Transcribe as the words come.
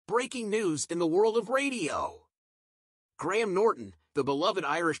breaking news in the world of radio. Graham Norton, the beloved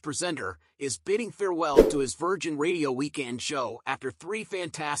Irish presenter, is bidding farewell to his Virgin Radio weekend show after 3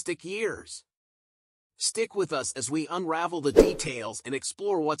 fantastic years. Stick with us as we unravel the details and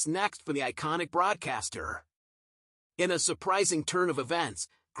explore what's next for the iconic broadcaster. In a surprising turn of events,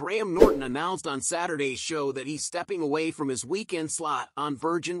 Graham Norton announced on Saturday's show that he's stepping away from his weekend slot on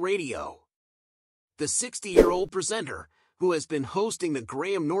Virgin Radio. The 60-year-old presenter, who has been hosting the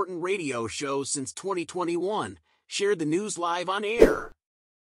Graham Norton radio show since 2021, shared the news live on air.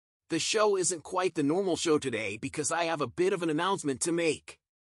 "The show isn't quite the normal show today because I have a bit of an announcement to make.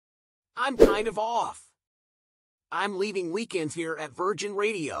 I'm kind of off. I'm leaving weekends here at Virgin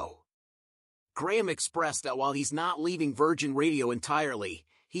Radio." Graham expressed that while he's not leaving Virgin Radio entirely,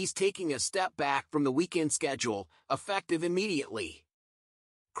 he's taking a step back from the weekend schedule, effective immediately.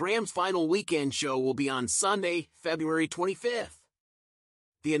 Graham's final weekend show will be on Sunday, February 25th.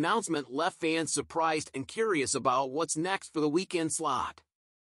 The announcement left fans surprised and curious about what's next for the weekend slot.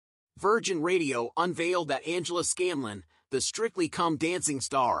 Virgin Radio unveiled that Angela Scanlon, the Strictly Come Dancing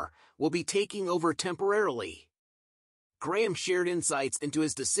star, will be taking over temporarily. Graham shared insights into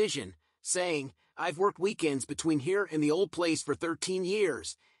his decision, saying, "I've worked weekends between here and the old place for 13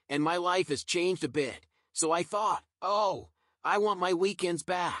 years, and my life has changed a bit, so I thought, I want my weekends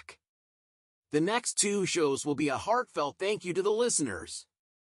back." The next 2 shows will be a heartfelt thank you to the listeners.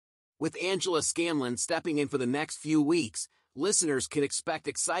 With Angela Scanlon stepping in for the next few weeks, listeners can expect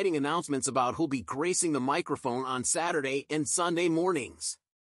exciting announcements about who'll be gracing the microphone on Saturday and Sunday mornings.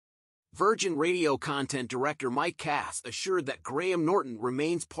 Virgin Radio content director Mike Cass assured that Graham Norton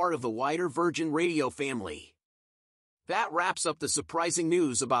remains part of the wider Virgin Radio family. That wraps up the surprising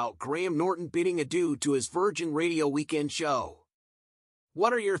news about Graham Norton bidding adieu to his Virgin Radio weekend show.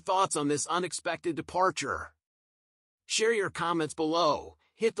 What are your thoughts on this unexpected departure? Share your comments below,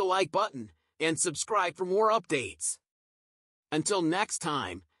 hit the like button, and subscribe for more updates. Until next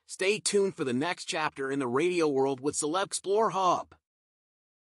time, stay tuned for the next chapter in the radio world with Celeb Explore Hub.